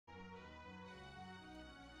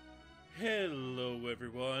Hello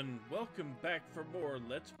everyone, welcome back for more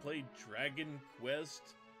Let's Play Dragon Quest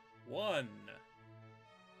I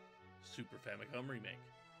Super Famicom Remake.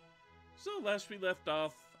 So last we left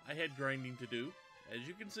off, I had grinding to do. As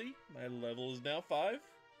you can see, my level is now 5.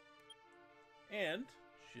 And,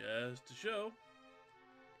 just to show,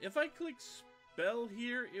 if I click spell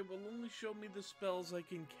here, it will only show me the spells I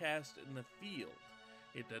can cast in the field.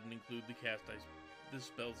 It doesn't include the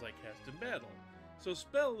spells I cast in battle. So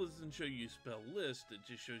spell doesn't show you spell list, it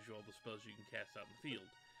just shows you all the spells you can cast out in the field.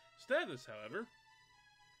 Status, however,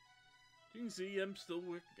 you can see I'm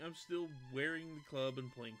still wearing the club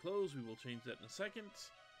and plain clothes. We will change that in a second.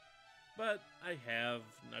 But I have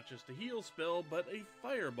not just a heal spell, but a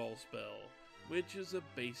fireball spell, which is a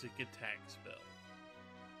basic attack spell.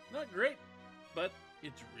 Not great, but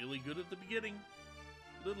it's really good at the beginning.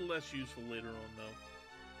 A little less useful later on, though.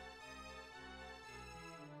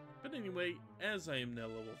 But anyway, as I am now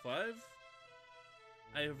level 5,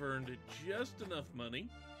 I have earned just enough money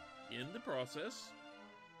in the process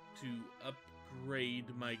to upgrade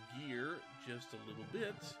my gear just a little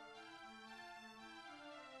bit.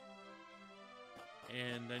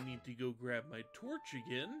 And I need to go grab my torch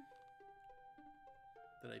again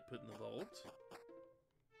that I put in the vault,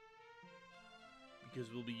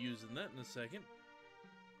 because we'll be using that in a second.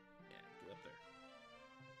 Yeah, get up there.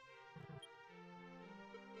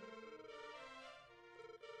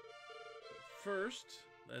 First,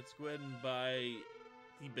 let's go ahead and buy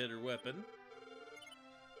the better weapon.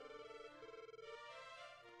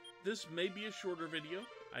 This may be a shorter video.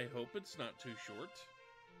 I hope it's not too short,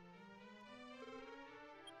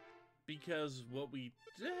 because what we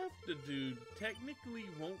have to do technically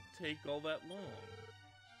won't take all that long.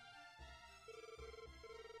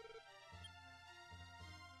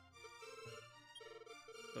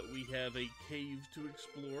 But we have a cave to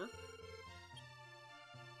explore.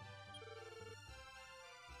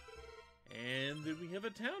 And then we have a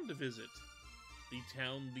town to visit. The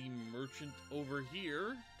town the merchant over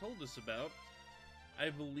here told us about. I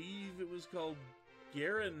believe it was called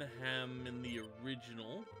Garenham in the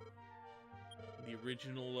original. The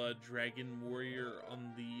original Dragon Warrior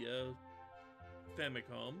on the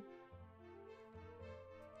Famicom.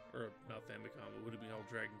 Or, not Famicom, it would have been called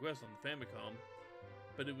Dragon Quest on the Famicom.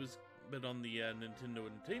 But on the Nintendo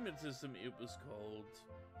Entertainment System, it was called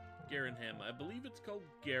Garenham. I believe it's called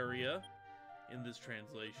Garia in this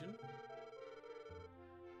translation.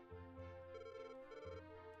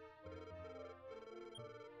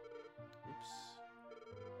 Oops.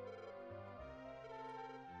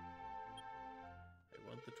 I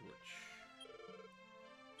want the torch.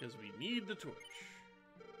 Because we need the torch.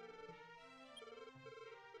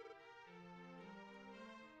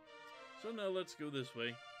 So now let's go this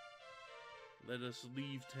way. Let us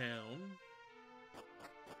leave town.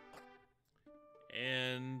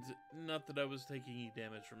 And not that I was taking any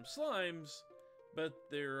damage from slimes, but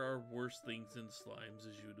there are worse things than slimes,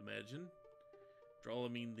 as you would imagine.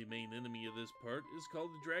 Dralamine, the main enemy of this part, is called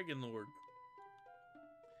the Dragon Lord.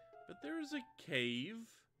 But there is a cave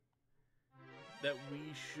that we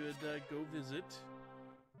should go visit.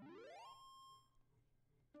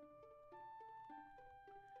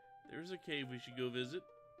 There's a cave we should go visit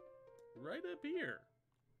right up here.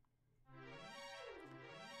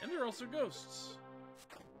 And there are also ghosts.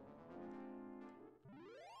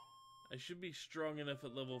 I should be strong enough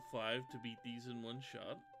at level 5 to beat these in one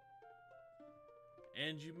shot.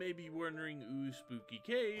 And you may be wondering, ooh, spooky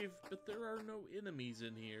cave, but there are no enemies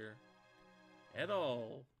in here. At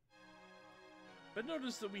all. But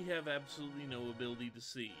notice that we have absolutely no ability to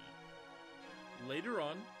see. Later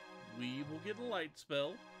on, we will get a light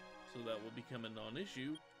spell, so that will become a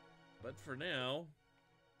non-issue. But for now,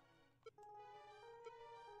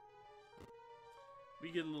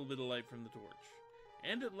 we get a little bit of light from the torch.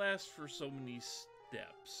 And it lasts for so many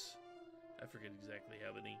steps. I forget exactly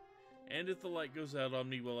how many. And if the light goes out on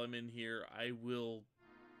me while I'm in here, I will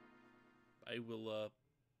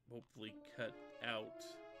hopefully cut out.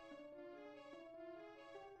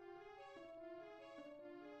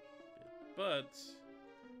 But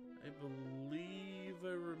I believe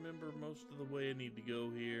I remember most of the way I need to go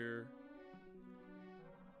here.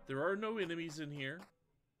 There are no enemies in here,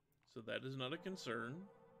 so that is not a concern.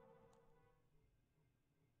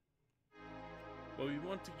 But we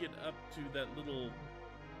want to get up to that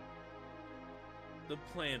the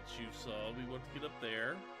plants you saw. We want to get up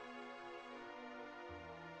there,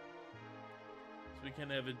 so we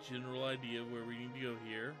kind of have a general idea of where we need to go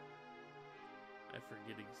here. I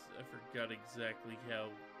forgot exactly how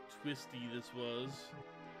twisty this was.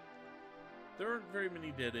 There aren't very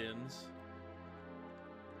many dead ends.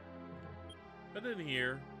 But in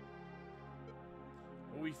here,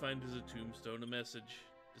 What we find is a tombstone, a message.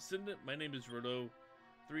 Descendant, my name is Roto.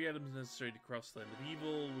 3 items necessary to cross the land of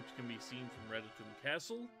evil, which can be seen from Ratatum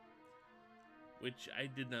Castle. Which I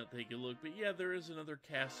did not take a look, but yeah, there is another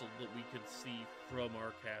castle that we could see from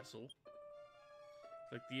our castle.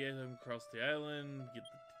 Collect the item, cross the island, get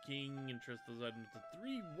the king, entrust those items to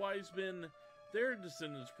 3 wise men. Their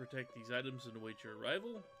descendants protect these items and await your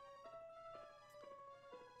arrival.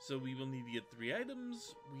 So we will need to get 3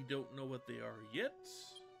 items. We don't know what they are yet.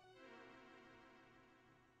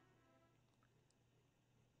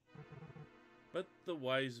 But the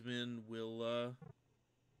wise men will,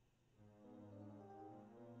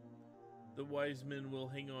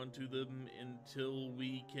 hang on to them until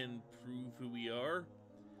we can prove who we are.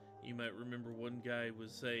 You might remember one guy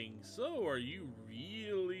was saying, "So, are you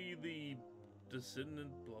really the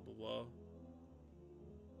descendant, blah blah blah."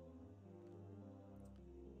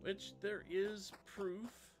 Which there is proof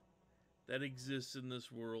that exists in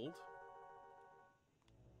this world.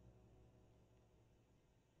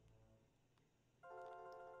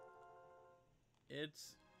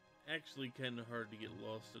 It's actually kind of hard to get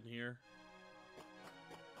lost in here.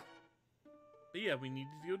 But yeah, we needed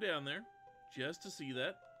to go down there just to see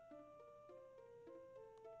that.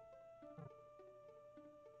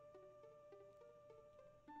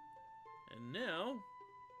 And now,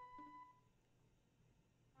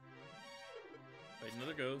 fight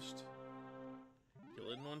another ghost.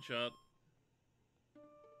 Kill it in one shot.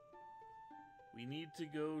 We need to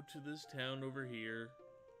go to this town over here,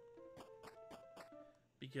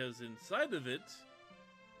 because inside of it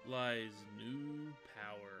lies new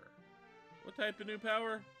power. What type of new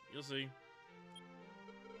power? You'll see.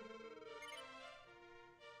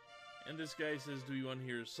 And this guy says, do you want to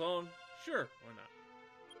hear a song? Sure, why not?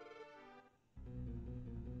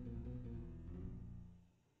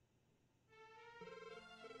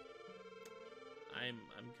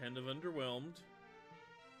 I'm kind of underwhelmed.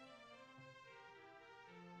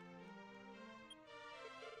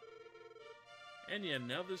 And yeah,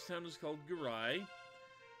 now this town is called Garai,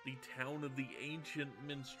 the town of the ancient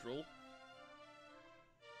minstrel.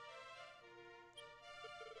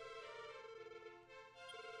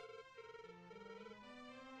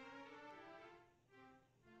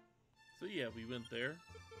 So yeah, we went there.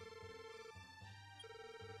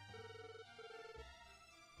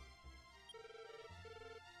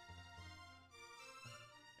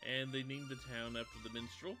 And they named the town after the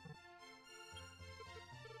minstrel.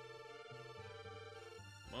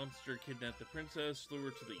 Monster kidnapped the princess, flew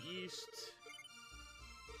her to the east.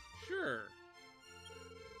 Sure.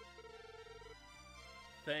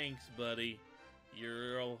 Thanks, buddy.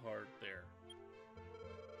 You're all hard there.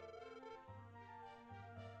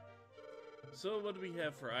 So what do we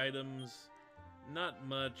have for items? Not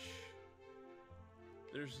much.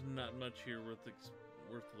 There's not much here worth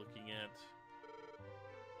looking at.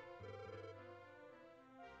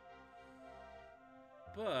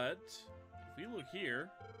 But if we look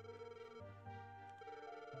here,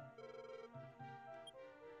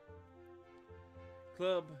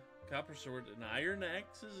 club, copper sword, an iron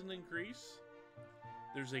axe is an increase.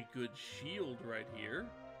 There's a good shield right here,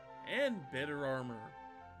 and better armor,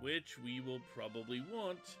 which we will probably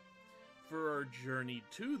want for our journey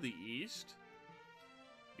to the east,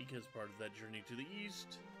 because part of that journey to the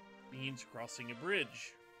east means crossing a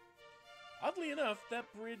bridge. Oddly enough,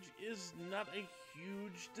 that bridge is not a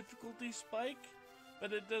huge difficulty spike,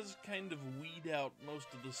 but it does kind of weed out most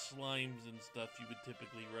of the slimes and stuff you would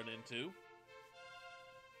typically run into.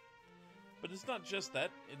 But it's not just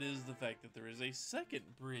that, it is the fact that there is a second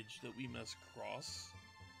bridge that we must cross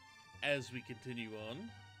as we continue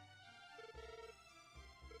on.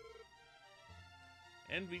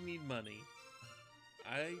 And we need money.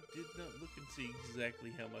 I did not look and see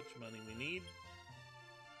exactly how much money we need.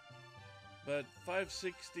 But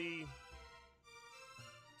 560,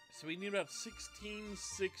 so we need about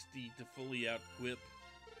 1660 to fully outquip.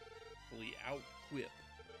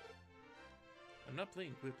 I'm not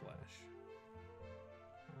playing Quiplash.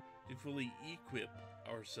 To fully equip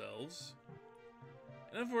ourselves.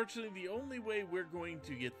 And unfortunately, the only way we're going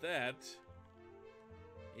to get that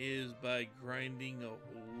is by grinding a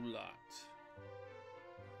whole lot.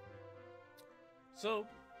 So,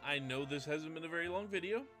 I know this hasn't been a very long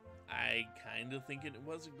video. I kind of think it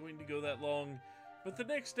wasn't going to go that long. But the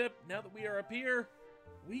next step, now that we are up here,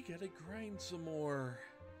 we gotta grind some more.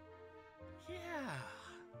 Yeah.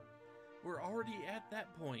 We're already at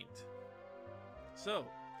that point. So,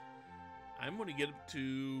 I'm going to get up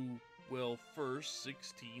to, well, first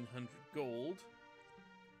 1600 gold.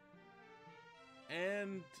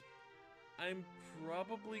 And I'm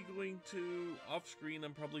probably going to, off screen,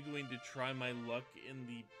 I'm probably going to try my luck in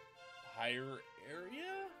the higher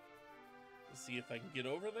area to see if I can get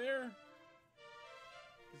over there.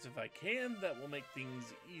 Because if I can, that will make things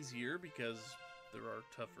easier because there are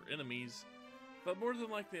tougher enemies. But more than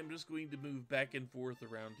likely, I'm just going to move back and forth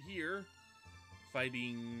around here,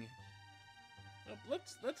 fighting.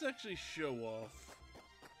 Let's actually show off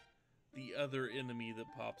the other enemy that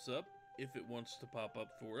pops up, if it wants to pop up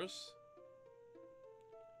for us.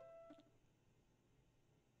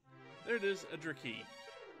 There it is, a Draki.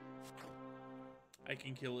 I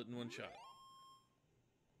can kill it in one shot.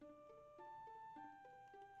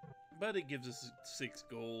 But it gives us 6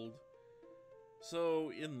 gold.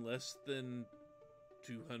 So, in less than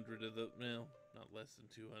 200 of the... well, not less than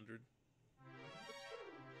 200.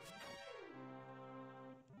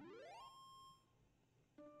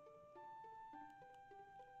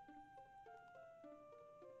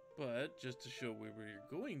 But, just to show where we're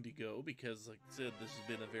going to go, because, like I said, this has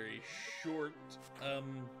been a very short,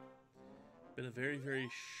 very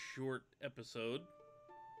short episode.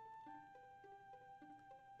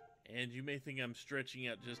 And you may think I'm stretching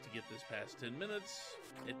out just to get this past 10 minutes.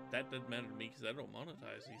 That doesn't matter to me, because I don't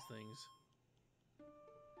monetize these things.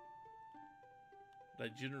 But I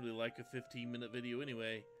generally like a 15-minute video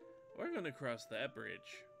anyway. We're going to cross that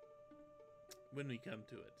bridge when we come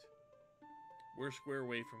to it. We're square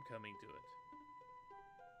away from coming to it.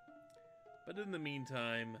 But in the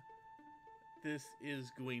meantime, this is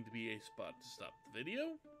going to be a spot to stop the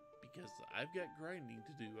video, because I've got grinding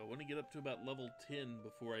to do. I want to get up to about level 10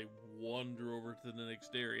 before I wander over to the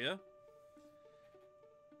next area.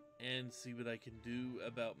 And see what I can do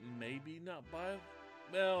about maybe not buy...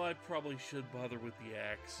 well, I probably should bother with the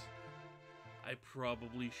axe. I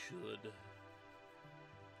probably should.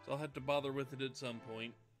 So I'll have to bother with it at some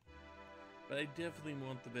point. But I definitely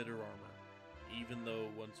want the better armor. Even though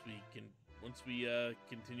once we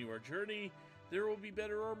continue our journey, there will be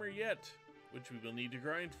better armor yet, which we will need to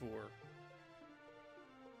grind for.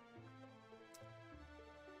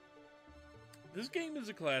 This game is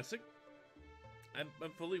a classic.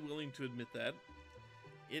 I'm fully willing to admit that.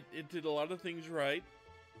 It did a lot of things right.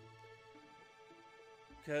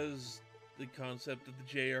 Because the concept of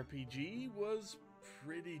the JRPG was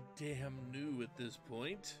pretty damn new at this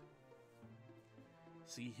point.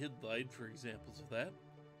 See Hidlight for examples of that.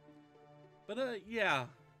 But yeah,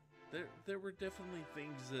 there were definitely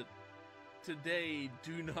things that today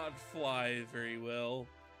do not fly very well.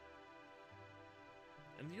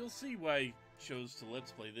 And you'll see why I chose to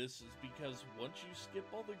Let's Play this, is because once you skip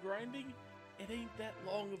all the grinding, it ain't that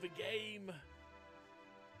long of a game.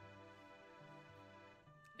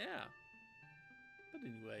 Yeah. But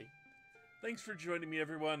anyway, thanks for joining me,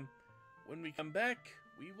 everyone. When we come back,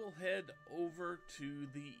 we will head over to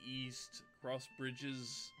the east, cross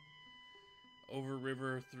bridges, over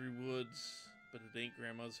river, through woods, but it ain't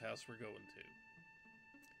Grandma's house we're going to.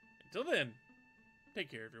 Until then,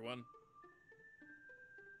 take care, everyone.